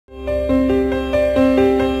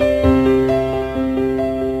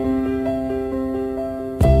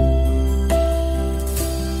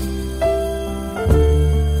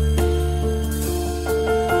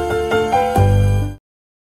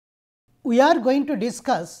going to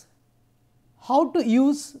discuss how to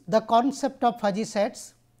use the concept of fuzzy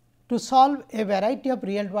sets to solve a variety of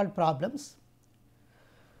real world problems.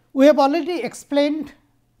 We have already explained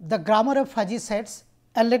the grammar of fuzzy sets,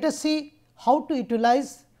 and let us see how to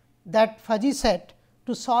utilize that fuzzy set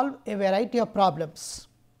to solve a variety of problems.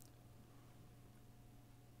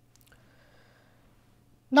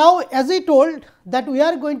 Now, as we told that we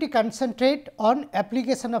are going to concentrate on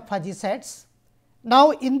application of fuzzy sets.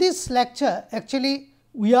 Now, in this lecture actually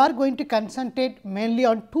we are going to concentrate mainly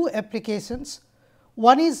on two applications.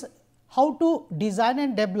 One is how to design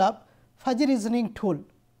and develop fuzzy reasoning tool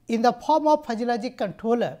in the form of fuzzy logic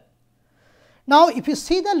controller. Now, if you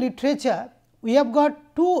see the literature, we have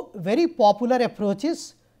got two very popular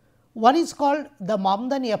approaches. One is called the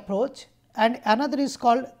Mamdani approach and another is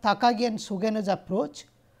called Takagi and Sugeno's approach.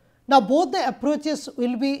 Now, both the approaches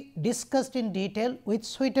will be discussed in detail with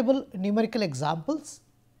suitable numerical examples.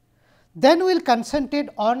 Then we will concentrate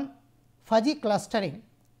on fuzzy clustering.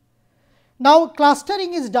 Now,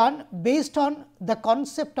 clustering is done based on the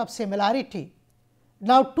concept of similarity.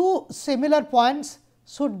 Now, two similar points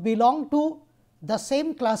should belong to the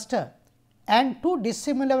same cluster and two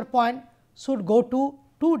dissimilar points should go to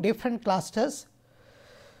two different clusters.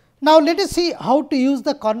 Now, let us see how to use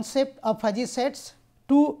the concept of fuzzy sets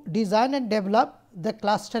to design and develop the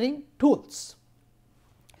clustering tools.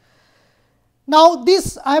 Now,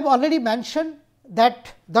 this I have already mentioned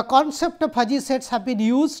that the concept of fuzzy sets have been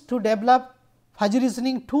used to develop fuzzy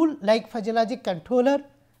reasoning tool like fuzzy logic controller,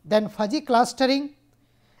 then fuzzy clustering,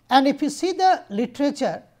 and if you see the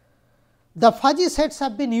literature, the fuzzy sets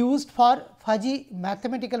have been used for fuzzy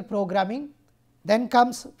mathematical programming, then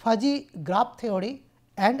comes fuzzy graph theory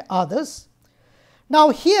and others. Now,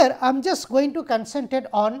 here I am just going to concentrate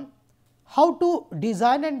on how to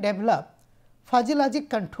design and develop fuzzy logic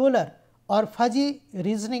controller or fuzzy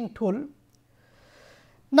reasoning tool.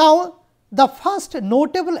 Now, the first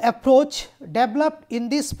notable approach developed in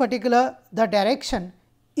this particular direction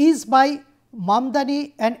is by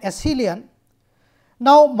Mamdani and Esselian.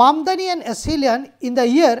 Now, Mamdani and Esselian in the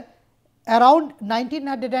year around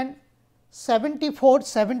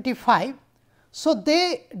 1974-75, so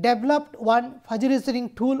they developed one fuzzy reasoning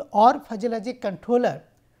tool or fuzzy logic controller.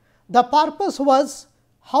 The purpose was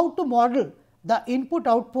how to model the input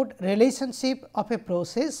output relationship of a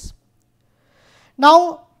process.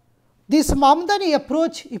 Now, this Mamdani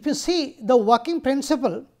approach, if you see the working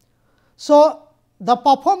principle, so the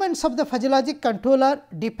performance of the fuzzy logic controller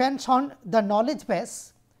depends on the knowledge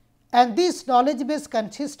base, and this knowledge base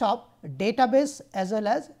consists of database as well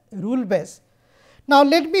as rule base. Now,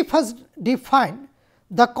 let me first define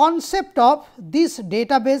the concept of this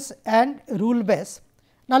database and rule base.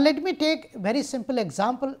 Now, let me take very simple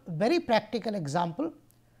example, very practical example.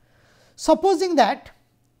 Supposing that,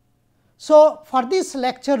 so for this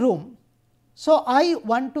lecture room, so I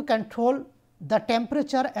want to control the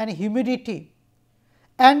temperature and humidity,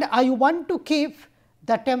 and I want to keep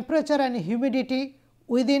the temperature and humidity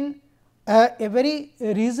within a very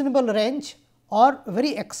reasonable range or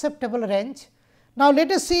very acceptable range. Now,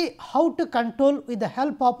 let us see how to control with the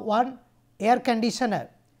help of one air conditioner.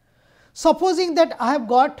 Supposing that I have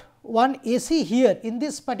got one AC here in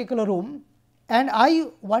this particular room and I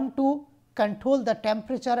want to control the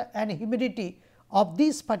temperature and humidity of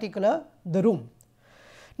this particular room.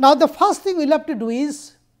 Now, the first thing we will have to do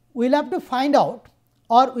is we will have to find out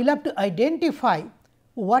or we will have to identify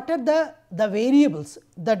what are the variables,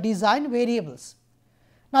 the design variables.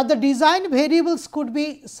 Now, the design variables could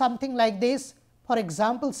be something like this. For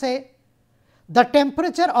example, say the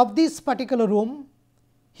temperature of this particular room,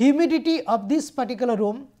 humidity of this particular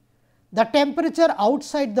room, the temperature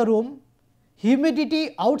outside the room,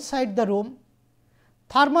 humidity outside the room,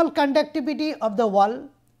 thermal conductivity of the wall,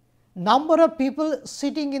 number of people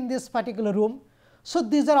sitting in this particular room. So,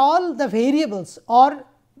 these are all the variables or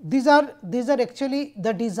these are actually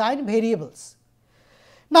the design variables.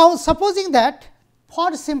 Now, supposing that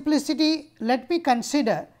for simplicity, let me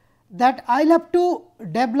consider that I will have to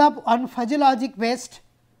develop one fuzzy logic based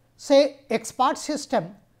say expert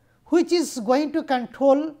system, which is going to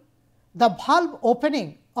control the valve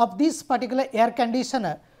opening of this particular air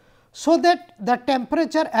conditioner, so that the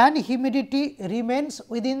temperature and humidity remains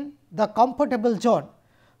within the comfortable zone.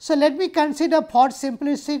 So, let me consider for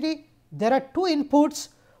simplicity there are two inputs,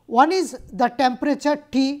 one is the temperature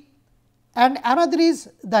T and another is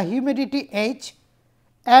the humidity H,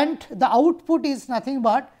 and the output is nothing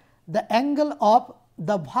but the angle of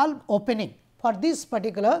the valve opening for this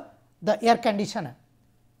particular the air conditioner.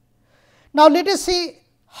 Now, let us see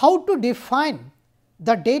how to define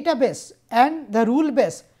the database and the rule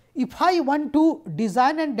base if I want to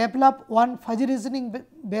design and develop one fuzzy reasoning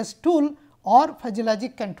based tool or fuzzy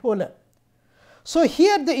logic controller. So,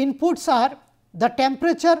 here the inputs are the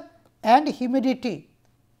temperature and humidity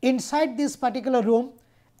inside this particular room,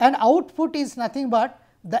 and output is nothing but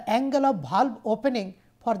the angle of valve opening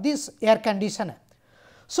for this air conditioner.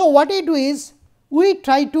 So, what we do is we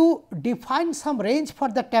try to define some range for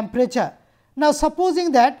the temperature. Now,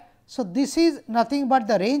 supposing that, so this is nothing but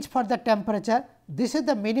the range for the temperature, this is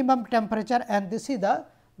the minimum temperature and this is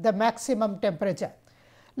the maximum temperature.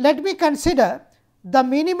 Let me consider the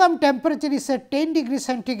minimum temperature is a 10 degree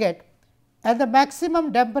centigrade and the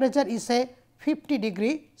maximum temperature is a 50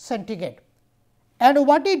 degree centigrade. And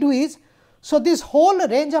what we do is, so this whole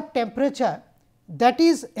range of temperature that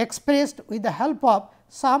is expressed with the help of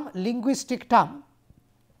some linguistic term,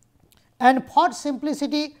 and for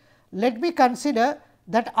simplicity let me consider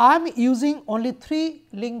that I am using only 3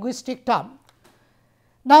 linguistic terms.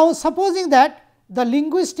 Now, supposing that the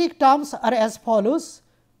linguistic terms are as follows.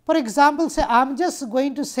 For example, say I am just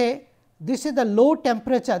going to say this is the low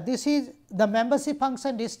temperature, this is the membership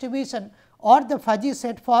function distribution or the fuzzy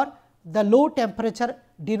set for the low temperature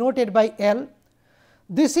denoted by L.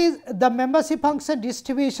 This is the membership function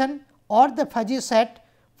distribution or the fuzzy set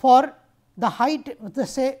for the height,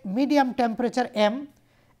 say medium temperature M,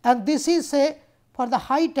 and this is say for the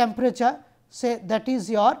high temperature, say that is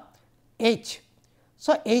your H.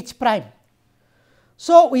 So, H prime.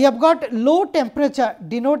 So, we have got low temperature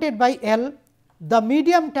denoted by L, the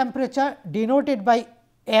medium temperature denoted by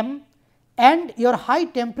M, and your high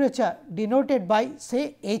temperature denoted by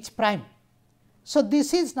say H prime. So,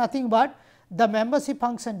 this is nothing but the membership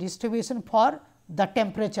function distribution for the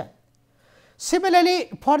temperature. Similarly,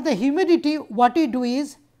 for the humidity, what we do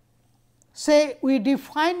is, say we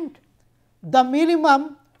defined the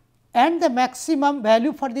minimum and the maximum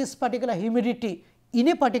value for this particular humidity in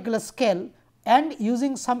a particular scale and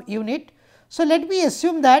using some unit. So, let me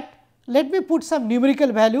assume that, let me put some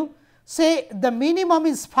numerical value, say the minimum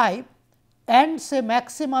is 5 and say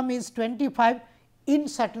maximum is 25 in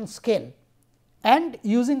certain scale and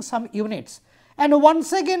using some units. And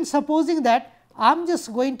once again, supposing that I am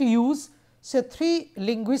just going to use say 3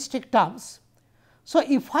 linguistic terms. So,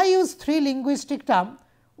 if I use 3 linguistic terms,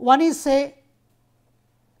 one is say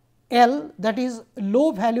L, that is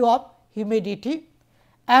low value of humidity,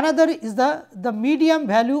 another is the medium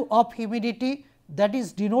value of humidity, that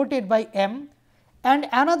is denoted by M, and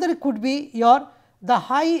another could be your the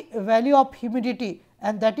high value of humidity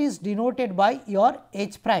and that is denoted by your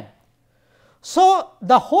H prime. So,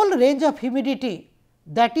 the whole range of humidity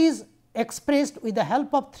that is expressed with the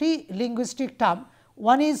help of 3 linguistic terms,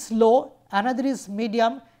 one is low, another is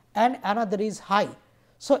medium and another is high.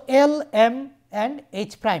 So, L, M and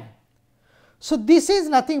H prime. So, this is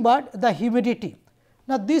nothing but the humidity.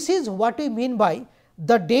 Now, this is what we mean by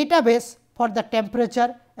the database for the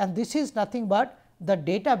temperature, and this is nothing but the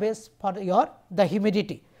database for your the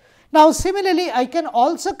humidity. Now, similarly, I can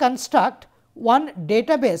also construct one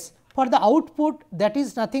database for the output, that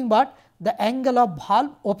is nothing but the angle of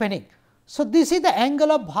valve opening. So, this is the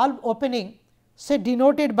angle of valve opening, say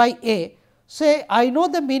denoted by A. Say I know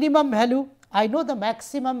the minimum value, I know the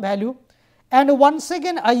maximum value, and once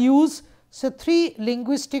again I use say 3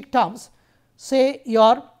 linguistic terms, say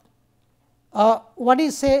your one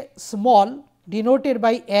is say small denoted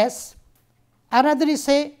by S, another is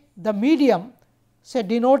say the medium say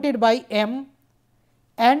denoted by M,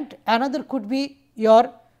 and another could be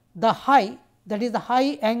your the high, that is the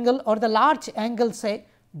high angle or the large angle say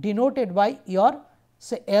denoted by your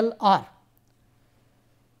say L r.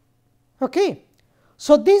 Okay.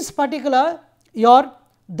 So, this particular your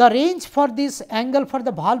the range for this angle for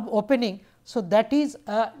the valve opening. So, that is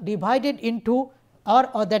divided into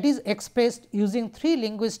or that is expressed using 3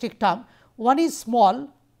 linguistic terms. One is small,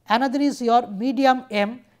 another is your medium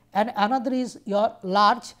M and another is your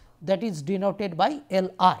large, that is denoted by L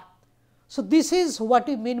r. So, this is what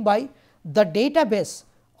we mean by the database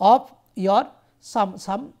of your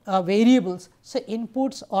some variables, say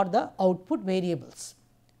inputs or the output variables.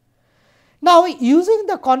 Now, using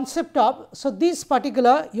the concept of, so this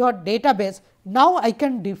particular your database, now I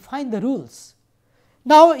can define the rules.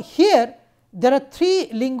 Now, here there are 3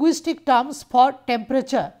 linguistic terms for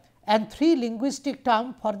temperature and 3 linguistic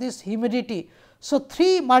terms for this humidity. So,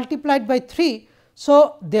 3 multiplied by 3.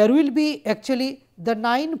 So, there will be actually the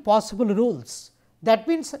 9 possible rules, that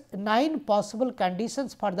means 9 possible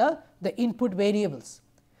conditions for the input variables.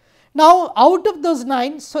 Now, out of those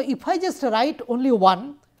 9, so if I just write only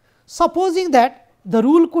one, supposing that the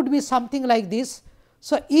rule could be something like this.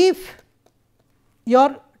 So, if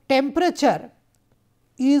your temperature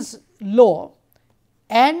is low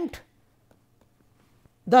and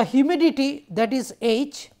the humidity, that is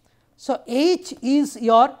H. So, H is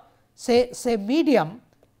your say medium,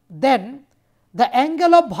 then the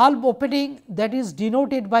angle of valve opening, that is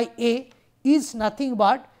denoted by A, is nothing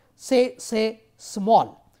but say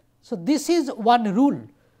small. So, this is one rule,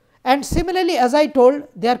 and similarly as I told,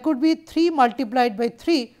 there could be 3 multiplied by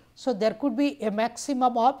 3. So, there could be a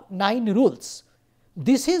maximum of 9 rules.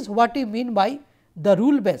 This is what we mean by the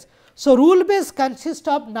rule base. So, rule base consists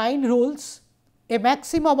of 9 rules, a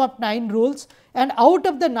maximum of 9 rules, and out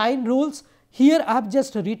of the 9 rules, here I have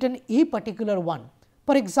just written a particular one.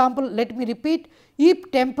 For example, let me repeat,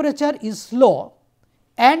 if temperature is low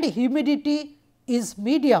and humidity is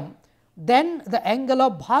medium, then the angle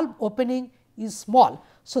of valve opening is small.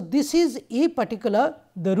 So, this is a particular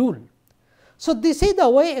the rule. So, this is the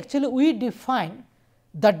way actually we define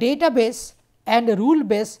the database and rule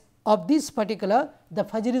base of this particular the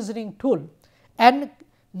fuzzy reasoning tool, and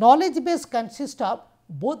knowledge base consists of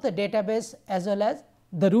both the database as well as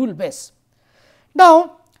the rule base.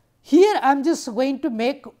 Now, here I am just going to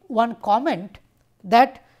make one comment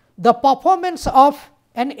that the performance of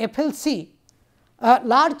an FLC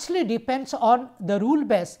largely depends on the rule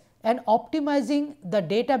base, and optimizing the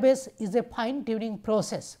database is a fine tuning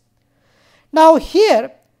process. Now,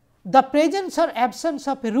 here the presence or absence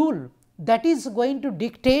of a rule, that is going to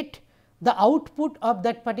dictate the output of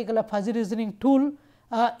that particular fuzzy reasoning tool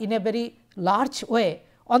in a very large way.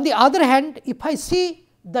 On the other hand, if I see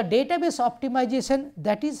the database optimization,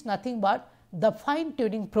 that is nothing but the fine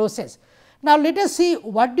tuning process. Now, let us see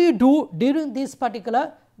what do you do during this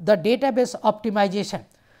particular the database optimization.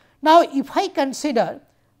 Now, if I consider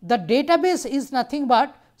the database is nothing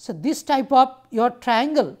but so this type of your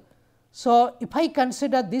triangle. So, if I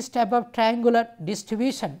consider this type of triangular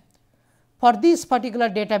distribution for this particular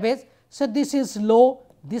database, so this is low,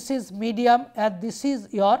 this is medium, and this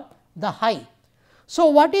is your the high. So,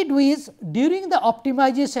 what we do is during the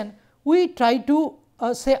optimization, we try to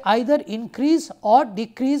say either increase or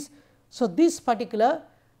decrease. So, this particular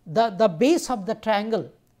the base of the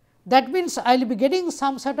triangle, that means I will be getting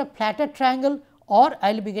some sort of flatter triangle, or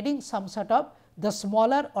I will be getting some sort of the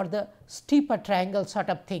smaller or the steeper triangle sort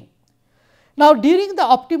of thing. Now, during the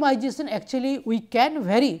optimization actually we can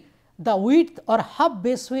vary the width or half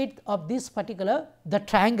base width of this particular the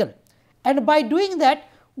triangle, and by doing that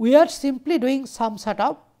we are simply doing some sort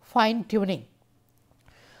of fine tuning.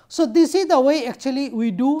 So, this is the way actually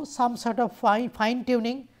we do some sort of fine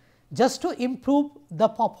tuning just to improve the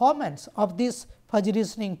performance of this fuzzy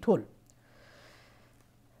reasoning tool.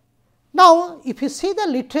 Now, if you see the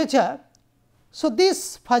literature, so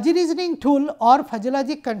this fuzzy reasoning tool or fuzzy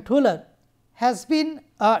logic controller has been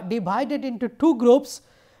divided into 2 groups.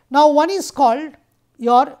 Now, one is called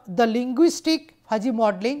your the linguistic fuzzy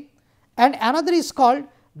modeling, and another is called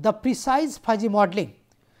the precise fuzzy modeling.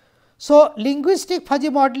 So, linguistic fuzzy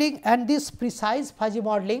modeling and this precise fuzzy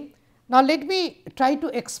modeling. Now, let me try to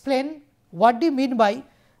explain what do you mean by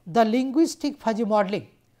the linguistic fuzzy modeling.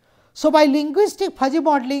 So, by linguistic fuzzy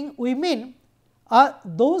modeling we mean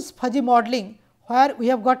those fuzzy modeling where we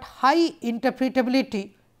have got high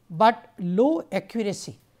interpretability, but low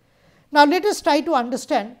accuracy. Now, let us try to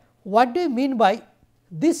understand what do you mean by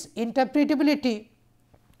this interpretability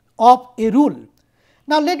of a rule.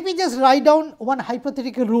 Now, let me just write down one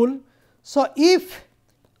hypothetical rule. So, if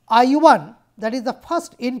I1, that is the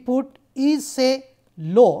first input, is say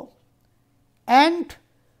low, and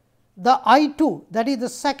the I2, that is the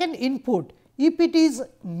second input, if it is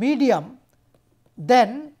medium,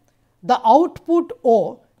 then the output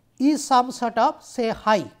O is some sort of say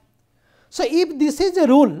high. So, if this is a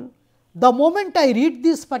rule, the moment I read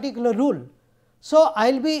this particular rule, so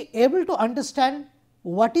I will be able to understand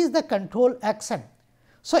what is the control action.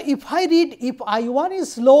 So, if I read if I1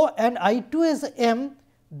 is low and I2 is M,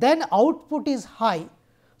 then output is high.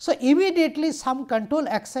 So, immediately some control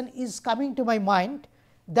action is coming to my mind,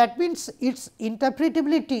 that means its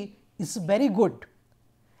interpretability is very good.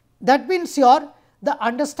 That means your the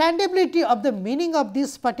understandability of the meaning of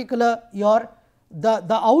this particular your the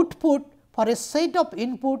output for a set of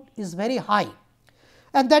input is very high,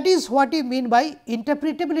 and that is what we mean by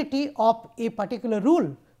interpretability of a particular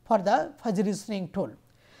rule for the fuzzy reasoning tool.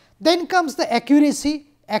 Then comes the accuracy.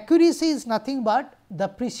 Accuracy is nothing but the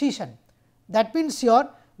precision, that means your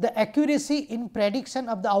the accuracy in prediction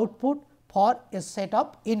of the output for a set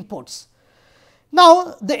of inputs.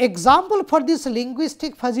 Now, the example for this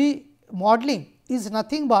linguistic fuzzy modeling is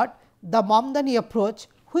nothing but the Mamdani approach,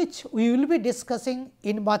 which we will be discussing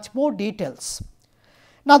in much more details.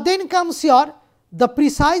 Now, then comes your the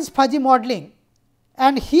precise fuzzy modeling,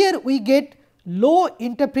 and here we get low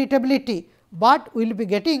interpretability, but we will be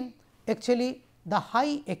getting actually the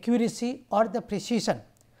high accuracy or the precision.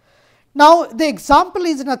 Now, the example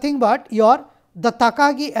is nothing but the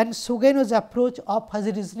Takagi and Sugeno's approach of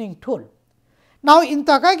fuzzy reasoning tool. Now, in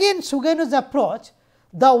Takagi and Sugeno's approach,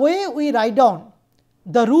 the way we write down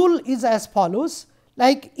the rule is as follows,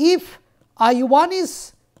 like if I 1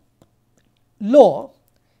 is low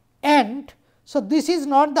and so this is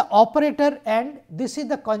not the operator and this is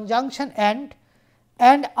the conjunction and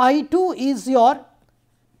I 2 is your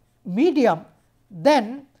medium,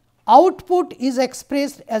 then output is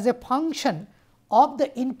expressed as a function of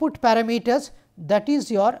the input parameters, that is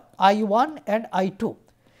your I 1 and I 2.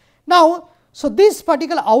 Now, so this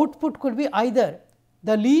particular output could be either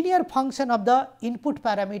the linear function of the input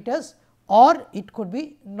parameters or it could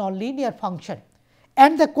be nonlinear function,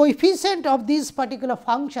 and the coefficient of this particular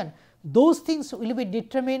function, those things will be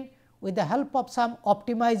determined with the help of some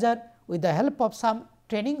optimizer, with the help of some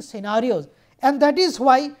training scenarios, and that is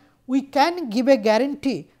why we can give a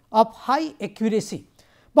guarantee of high accuracy.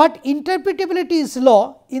 But interpretability is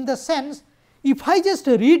low in the sense, if I just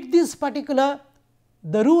read this particular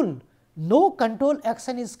the rule, no control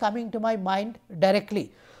action is coming to my mind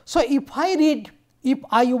directly. So, if I read, if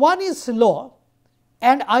I 1 is low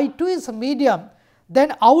and I 2 is medium,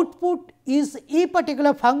 then output is a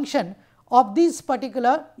particular function of this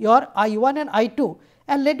particular your I 1 and I 2,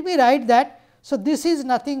 and let me write that. So, this is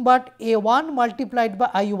nothing but A 1 multiplied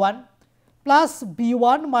by I 1 plus B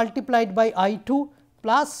 1 multiplied by I 2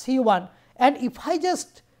 plus C 1, and if I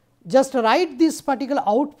just write this particular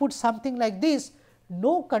output something like this,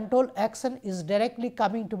 no control action is directly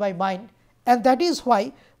coming to my mind, and that is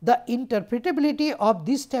why the interpretability of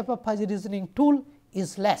this type of fuzzy reasoning tool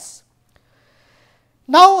is less.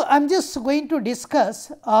 Now, I am just going to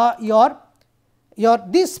discuss your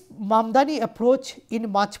this Mamdani approach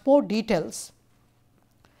in much more details.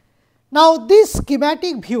 Now, this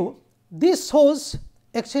schematic view, this shows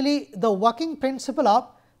actually the working principle of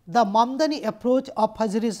the Mamdani approach of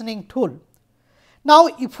fuzzy reasoning tool. Now,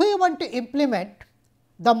 if we want to implement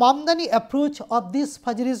the Mamdani approach of this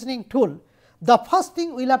fuzzy reasoning tool, the first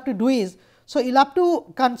thing we will have to do is, so you will have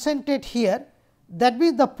to concentrate here, that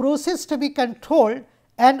means the process to be controlled,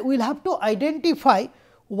 and we will have to identify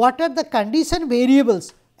what are the condition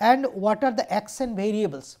variables and what are the action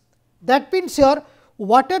variables. That means here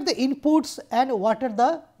what are the inputs and what are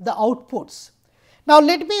the outputs. Now,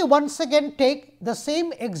 let me once again take the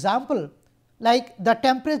same example, like the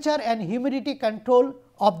temperature and humidity control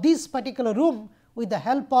of this particular room with the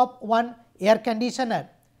help of one air conditioner.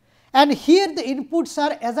 And here the inputs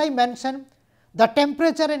are, as I mentioned, the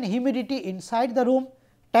temperature and humidity inside the room,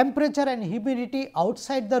 temperature and humidity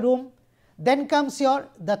outside the room, then comes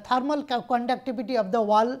the thermal conductivity of the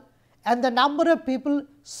wall and the number of people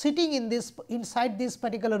sitting in this inside this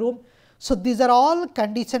particular room. So, these are all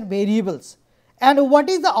condition variables. And what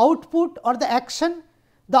is the output or the action?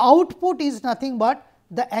 The output is nothing but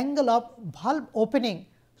the angle of valve opening,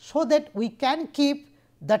 so that we can keep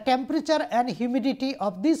the temperature and humidity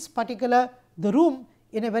of this particular the room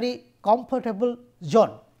in a very comfortable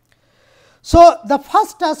zone. So, the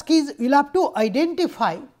first task is we will have to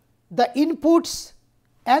identify the inputs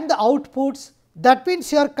and the outputs, that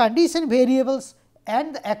means your condition variables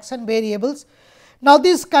and the action variables. Now,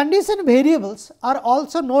 these condition variables are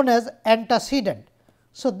also known as antecedent.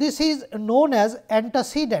 So, this is known as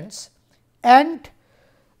antecedents, and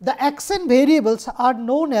the action variables are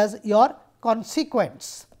known as your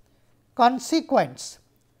consequence.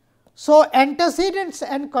 So, antecedents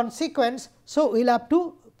and consequence, so we will have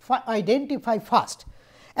to identify first,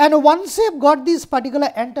 and once we have got these particular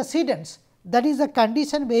antecedents, that is the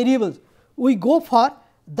condition variables, we go for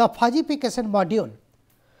the fuzzification module.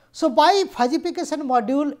 So, by fuzzification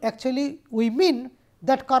module actually we mean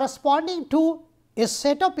that corresponding to a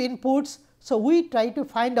set of inputs. So, we try to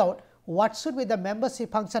find out what should be the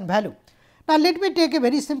membership function value. Now, let me take a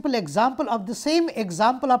very simple example of the same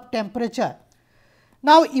example of temperature.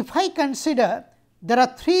 Now, if I consider there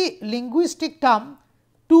are three linguistic terms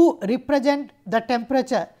to represent the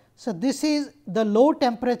temperature. So, this is the low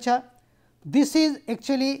temperature, this is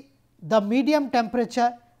actually the medium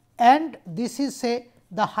temperature, and this is say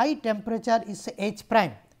the high temperature is H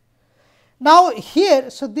prime. Now, here,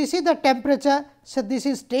 so this is the temperature, so this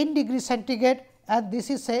is 10 degrees centigrade and this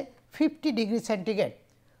is say 50 degrees centigrade.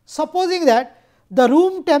 Supposing that the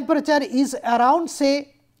room temperature is around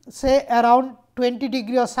say around 20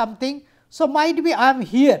 degree or something. So, might be I am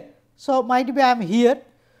here. So, might be I am here.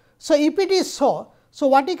 So, if it is so, so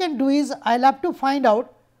what you can do is I will have to find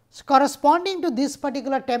out corresponding to this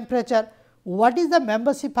particular temperature, what is the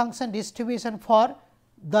membership function distribution for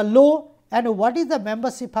the low and what is the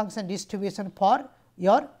membership function distribution for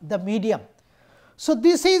the medium. So,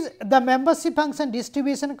 this is the membership function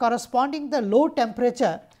distribution corresponding to the low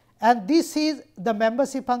temperature, and this is the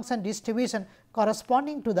membership function distribution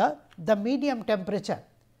corresponding to the medium temperature.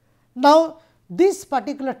 Now, this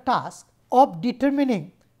particular task of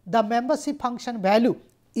determining the membership function value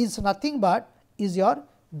is nothing but is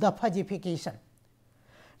the fudgification.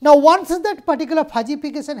 Now, once that particular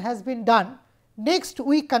fudgification has been done, next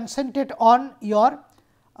we concentrate on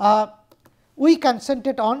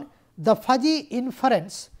the fuzzy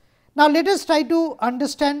inference. Now, let us try to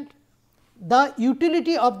understand the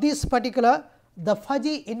utility of this particular the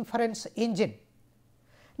fuzzy inference engine.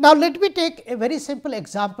 Now, let me take a very simple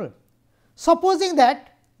example. Supposing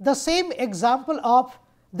that the same example of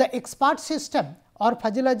the expert system or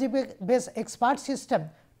fuzzy logic based expert system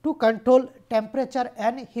to control temperature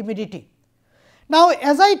and humidity. Now,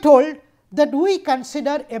 as I told that we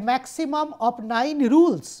consider a maximum of 9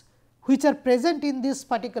 rules which are present in this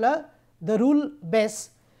particular the rule base.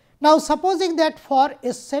 Now, supposing that for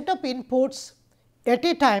a set of inputs at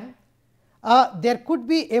a time, there could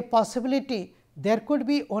be a possibility there could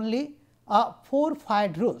be only 4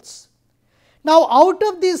 fired rules. Now, out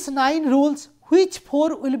of these 9 rules, which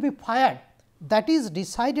 4 will be fired, that is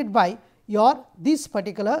decided by this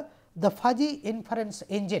particular the fuzzy inference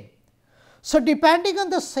engine. So, depending on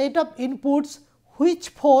the set of inputs, which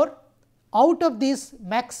 4 out of these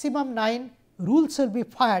maximum 9 rules will be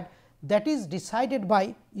fired, that is decided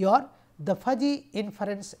by the fuzzy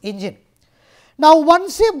inference engine. Now,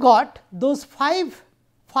 once you have got those 5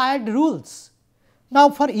 fired rules, now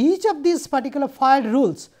for each of these particular fired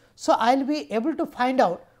rules, so I will be able to find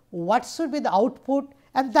out what should be the output,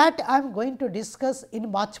 and that I am going to discuss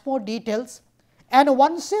in much more details. And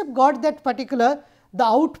once you have got that particular the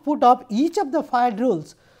output of each of the fired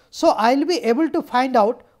rules, so I will be able to find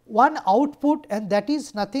out one output, and that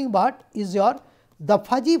is nothing but is the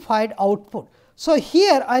fuzzified output. So,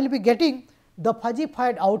 here I will be getting the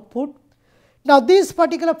fuzzified output. Now, this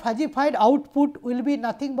particular fuzzified output will be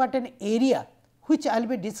nothing but an area, which I will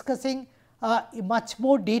be discussing much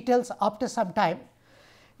more details after some time.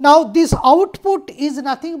 Now, this output is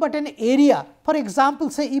nothing but an area. For example,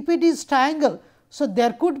 say if it is triangle, so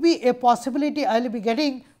there could be a possibility I will be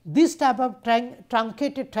getting this type of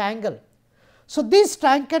truncated triangle. So, this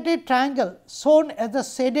truncated triangle shown as the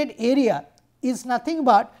shaded area is nothing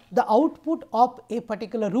but the output of a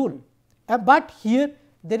particular rule, but here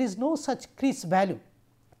there is no such crease value.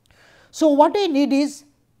 So, what I need is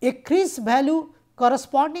a crease value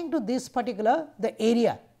corresponding to this particular the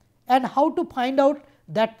area, and how to find out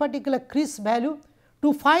that particular crease value.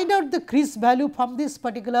 To find out the crease value from this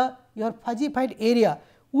particular fuzzified area,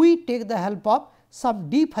 we take the help of some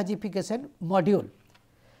defuzzification module.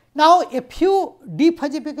 Now, a few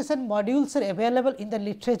defuzzification modules are available in the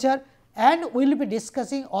literature, and we will be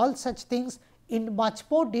discussing all such things in much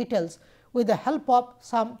more details with the help of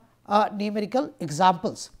some numerical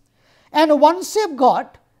examples. And once you have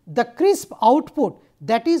got the crisp output,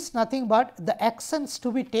 that is nothing but the actions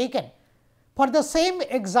to be taken. For the same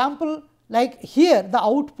example, like here the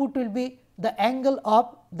output will be the angle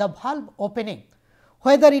of the valve opening,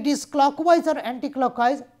 whether it is clockwise or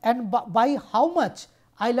anti-clockwise, and by how much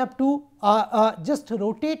I will have to just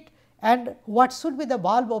rotate, and what should be the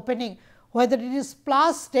valve opening, whether it is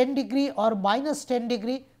plus 10 degree or minus 10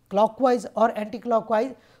 degree clockwise or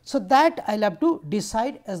anti-clockwise. So, that I will have to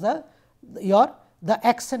decide as the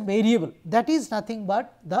action variable, that is nothing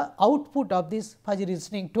but the output of this fuzzy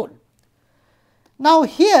reasoning tool. Now,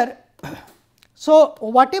 here, so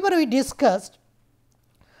whatever we discussed,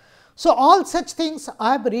 so all such things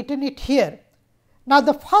I have written it here. Now,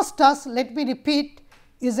 the first task, let me repeat,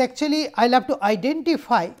 is actually I will have to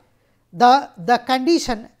identify the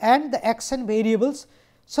condition and the action variables.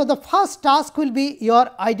 So, the first task will be your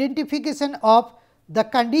identification of the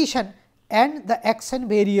condition and the action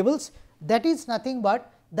variables, that is nothing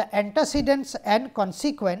but the antecedents and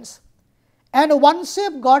consequence. And once you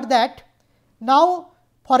have got that, now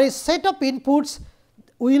for a set of inputs,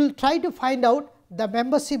 we will try to find out the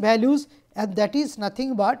membership values, and that is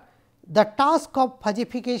nothing but the task of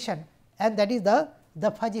fuzzification, and that is the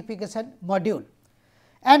fuzzification module.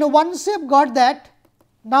 And once you have got that,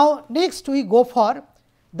 now next we go for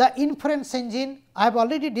the inference engine. I have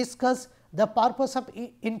already discussed the purpose of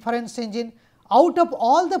inference engine. Out of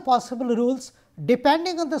all the possible rules,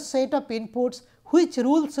 depending on the set of inputs, which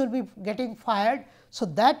rules will be getting fired. So,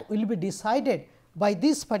 that will be decided by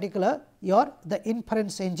this particular the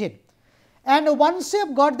inference engine. And once you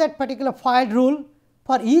have got that particular fired rule,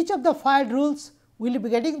 for each of the fired rules we will be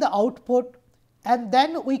getting the output, and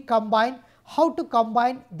then we combine how to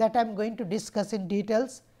combine, that I am going to discuss in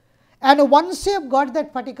details. And once you have got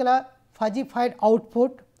that particular fuzzified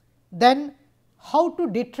output, then how to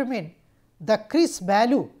determine the crisp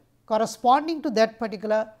value corresponding to that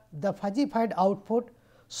particular the fuzzified output,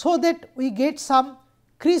 so that we get some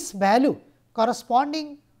crisp value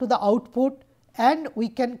corresponding to the output and we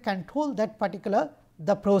can control that particular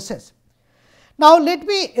the process. Now, let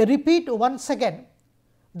me repeat once again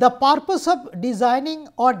the purpose of designing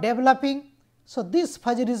or developing. So, this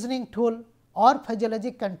fuzzy reasoning tool or fuzzy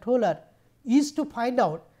logic controller is to find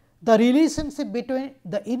out the relationship between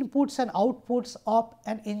the inputs and outputs of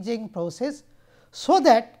an engineering process, so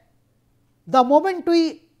that the moment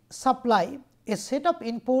we supply a set of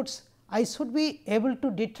inputs, I should be able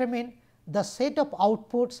to determine the set of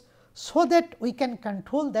outputs, so that we can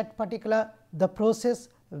control that particular the process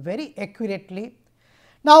very accurately.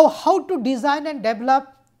 Now, how to design and develop,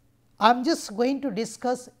 I am just going to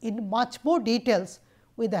discuss in much more details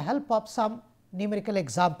with the help of some numerical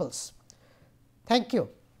examples. Thank you.